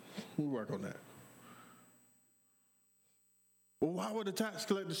 we'll work on that. Well, why were the tax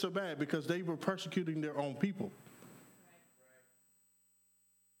collectors so bad? Because they were persecuting their own people.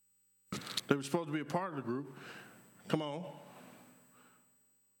 They were supposed to be a part of the group. Come on.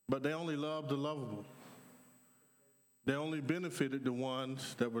 But they only loved the lovable. They only benefited the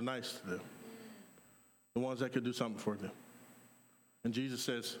ones that were nice to them. The ones that could do something for them. And Jesus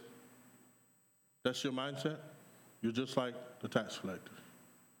says, that's your mindset? You're just like the tax collectors.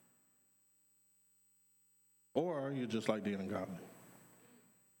 Or you're just like the ungodly.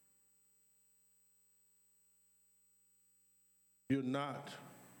 You're not.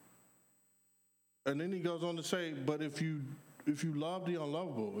 And then he goes on to say, but if you love the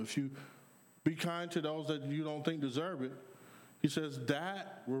unlovable, if you be kind to those that you don't think deserve it, he says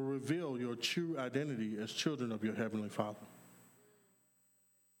that will reveal your true identity as children of your heavenly Father.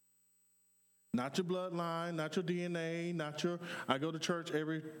 Not your bloodline, not your DNA, not your, I go to church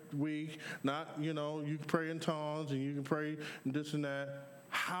every week, not, you can pray in tongues and you can pray and this and that.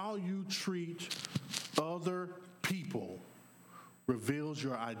 How you treat other people reveals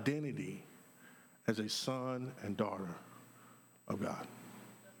your identity as a son and daughter of God.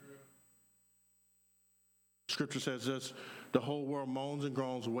 Scripture says this, the whole world moans and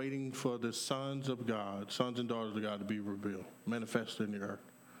groans waiting for the sons of God, sons and daughters of God to be revealed, manifested in the earth.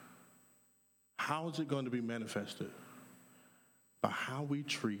 How is it going to be manifested? By how we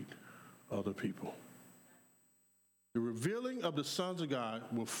treat other people. The revealing of the sons of God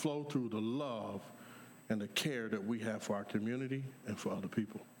will flow through the love and the care that we have for our community and for other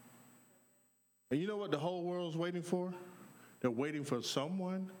people. And you know what the whole world's waiting for? They're waiting for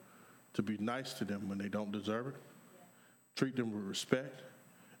someone to be nice to them when they don't deserve it. Treat them with respect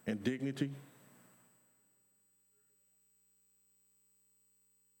and dignity.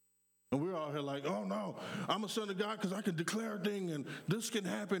 And we're all here like, oh no, I'm a son of God because I can declare a thing and this can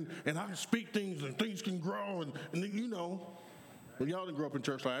happen and I can speak things and things can grow and Y'all didn't grow up in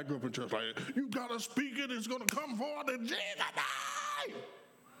church like I grew up in church like, you got to speak it, it's going to come forth in Jesus' name.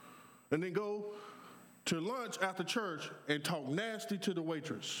 And then go to lunch after church and talk nasty to the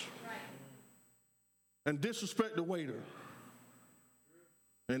waitress. Right. And disrespect the waiter.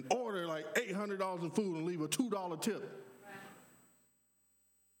 And order like $800 in food and leave a $2 tip. Right.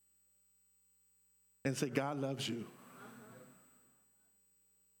 And say, God loves you.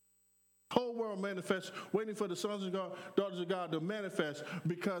 Whole world manifests, waiting for the sons of God, daughters of God to manifest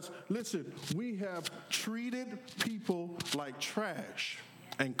because, listen, we have treated people like trash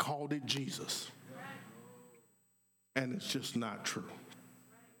and called it Jesus. And it's just not true.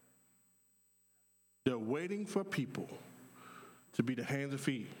 They're waiting for people to be the hands and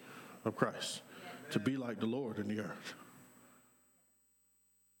feet of Christ, to be like the Lord in the earth.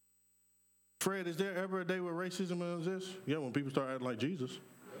 Fred, is there ever a day where racism exists? Yeah, when people start acting like Jesus.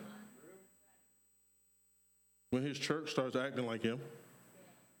 When his church starts acting like him.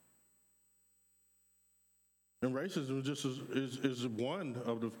 And racism is one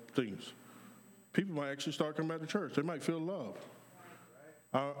of the things. People might actually start coming back to church. They might feel love.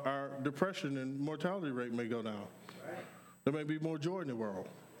 Our depression and mortality rate may go down. There may be more joy in the world.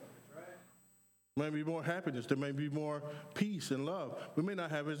 There may be more happiness. There may be more peace and love. We may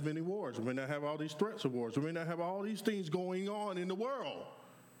not have as many wars. We may not have all these threats of wars. We may not have all these things going on in the world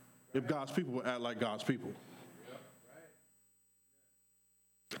if God's people would act like God's people.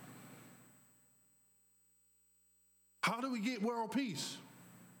 How do we get world peace?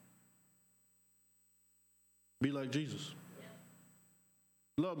 Be like Jesus.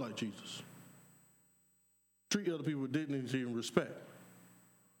 Love like Jesus. Treat other people with dignity and respect.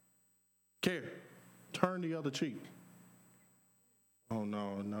 Care. Turn the other cheek. Oh,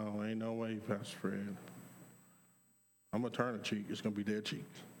 no, ain't no way, Pastor Fred. I'm going to turn a cheek. It's going to be their cheek.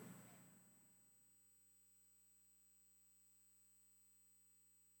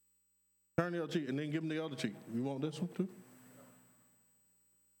 Turn the other cheek and then give them the other cheek. You want this one too?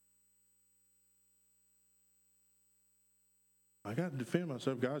 I got to defend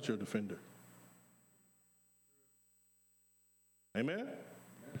myself. God's your defender. Amen?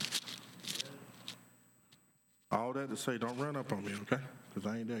 All that to say, don't run up on me, okay? Because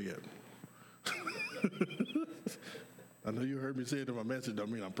I ain't there yet. I know you heard me say it in my message.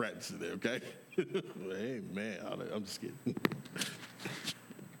 Don't mean I'm practicing it, okay? Amen. I'm just kidding.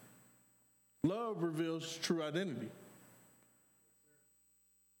 Love reveals true identity.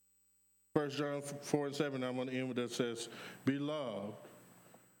 1 John 4:7, I'm going to end with that says, Beloved,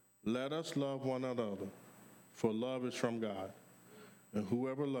 let us love one another, for love is from God. And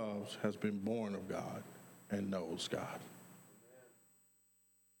whoever loves has been born of God and knows God.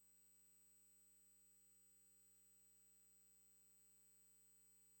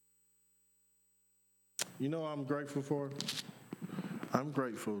 You know what I'm grateful for? I'm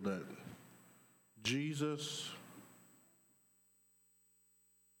grateful that Jesus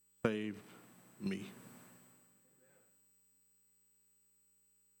saved me.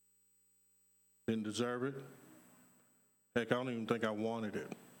 Didn't deserve it. Heck, I don't even think I wanted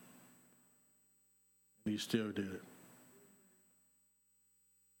it. He still did it.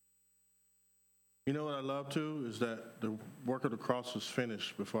 You know what I love too is that the work of the cross was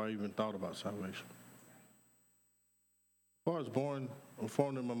finished before I even thought about salvation. Before I was born or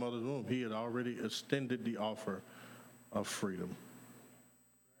formed in my mother's womb, he had already extended the offer of freedom.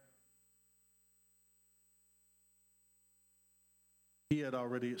 He had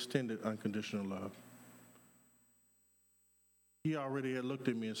already extended unconditional love. He already had looked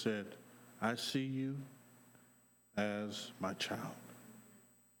at me and said, I see you as my child.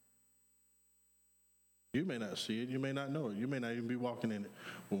 You may not see it. You may not know it. You may not even be walking in it.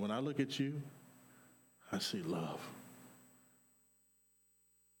 But when I look at you, I see love.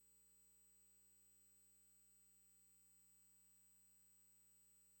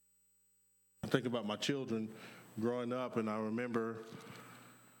 I think about my children growing up, and I remember,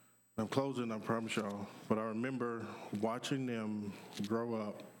 I'm closing, I promise y'all, but I remember watching them grow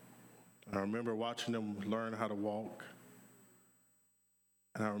up. I remember watching them learn how to walk.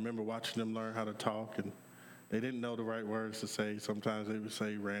 And I remember watching them learn how to talk, and they didn't know the right words to say. Sometimes they would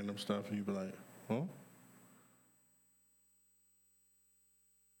say random stuff, and you'd be like, huh?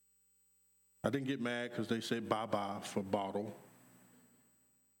 I didn't get mad because they said bye-bye for bottle.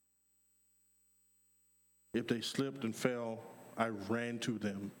 If they slipped and fell, I ran to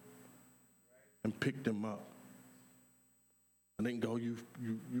them and picked them up. I didn't go, you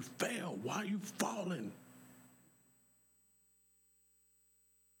fell. Why are you falling?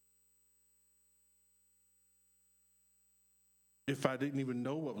 If I didn't even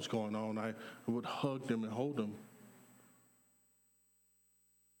know what was going on, I would hug them and hold them.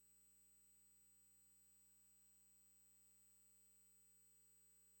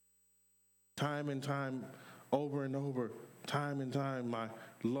 time and time, over and over, time and time, my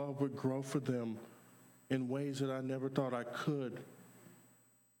love would grow for them in ways that I never thought I could.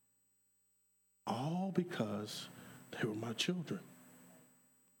 All because they were my children.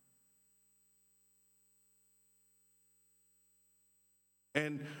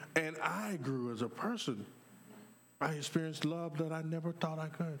 And I grew as a person. I experienced love that I never thought I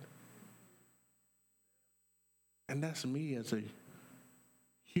could. And that's me as a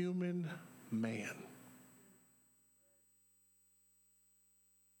human man.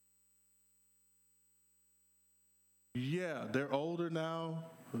 Yeah, they're older now.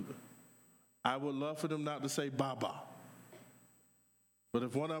 I would love for them not to say Baba. But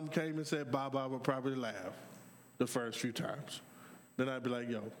if one of them came and said Baba, I would probably laugh the first few times. Then I'd be like,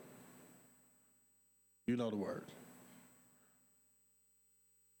 yo, you know the word.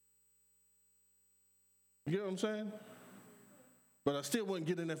 You know what I'm saying? But I still wouldn't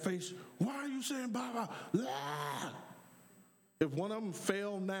get in their face. Why are you saying Baba? Ah! If one of them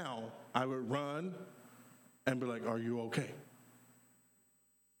failed now, I would run and be like, are you okay?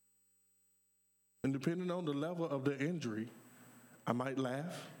 And depending on the level of the injury, I might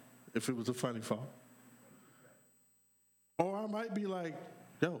laugh if it was a funny fall. Or I might be like,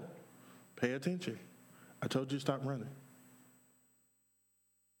 yo, pay attention. I told you to stop running.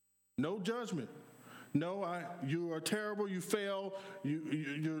 No judgment. No, you are terrible, you fail,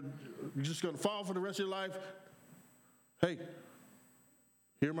 you're just going to fall for the rest of your life. Hey,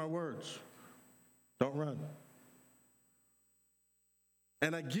 hear my words. Don't run.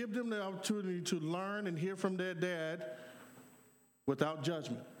 And I give them the opportunity to learn and hear from their dad without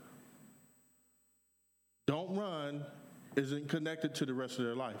judgment. Don't run isn't connected to the rest of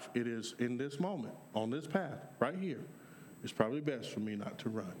their life. It is in this moment, on this path, right here. It's probably best for me not to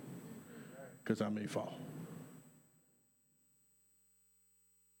run because I may fall.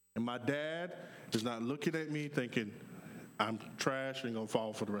 And my dad is not looking at me thinking I'm trash and going to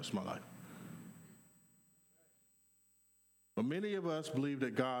fall for the rest of my life. But many of us believe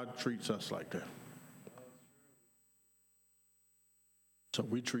that God treats us like that. So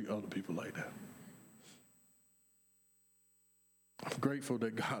we treat other people like that. I'm grateful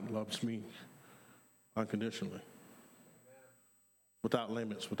that God loves me unconditionally, without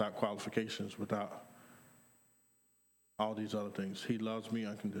limits, without qualifications, without all these other things. He loves me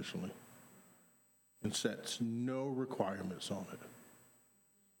unconditionally and sets no requirements on it.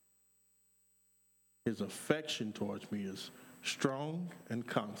 His affection towards me is strong and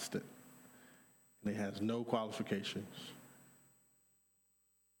constant, and it has no qualifications,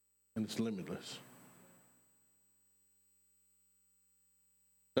 and it's limitless.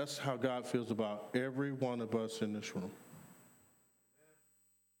 That's how God feels about every one of us in this room.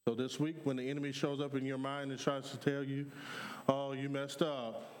 So this week, when the enemy shows up in your mind and tries to tell you, oh, you messed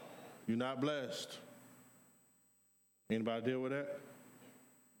up, you're not blessed. Anybody deal with that?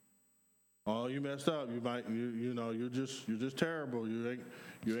 Oh, you messed up. You're just terrible. You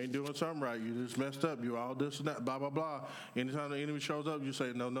ain't doing something right. You just messed up. You all this and that, blah, blah, blah. Anytime the enemy shows up, you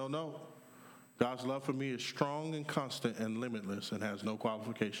say, no. God's love for me is strong and constant and limitless and has no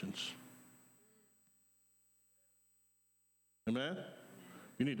qualifications. Amen?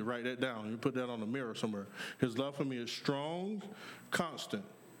 You need to write that down. You put that on the mirror somewhere. His love for me is strong, constant,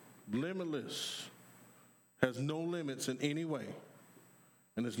 limitless, has no limits in any way,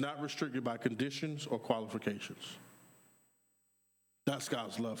 and is not restricted by conditions or qualifications. That's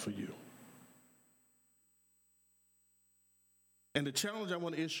God's love for you. And the challenge I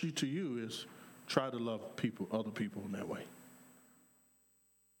want to issue to you is try to love other people in that way.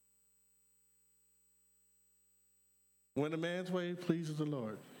 When a man's way pleases the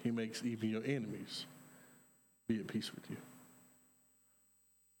Lord, he makes even your enemies be at peace with you.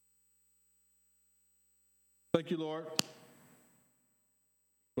 Thank you, Lord,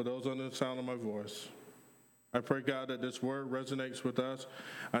 for those under the sound of my voice. I pray, God, that this word resonates with us.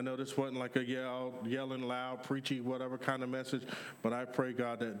 I know this wasn't like a yelling loud, preachy, whatever kind of message, but I pray,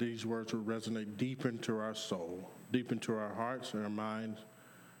 God, that these words will resonate deep into our soul, deep into our hearts and our minds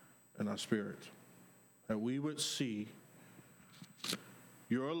and our spirits. That we would see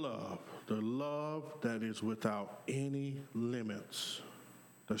your love, the love that is without any limits,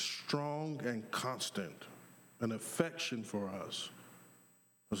 the strong and constant, an affection for us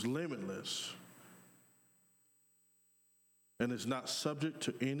is limitless, and is not subject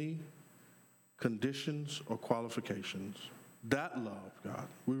to any conditions or qualifications. That love, God,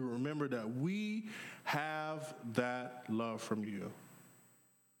 we remember that we have that love from you.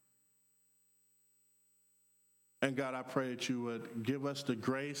 And God, I pray that you would give us the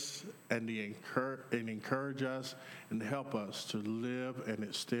grace and encourage us and help us to live and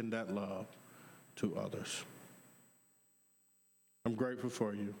extend that love to others. I'm grateful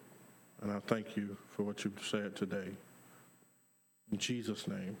for you, and I thank you for what you've said today. In Jesus'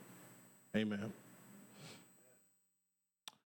 name, amen.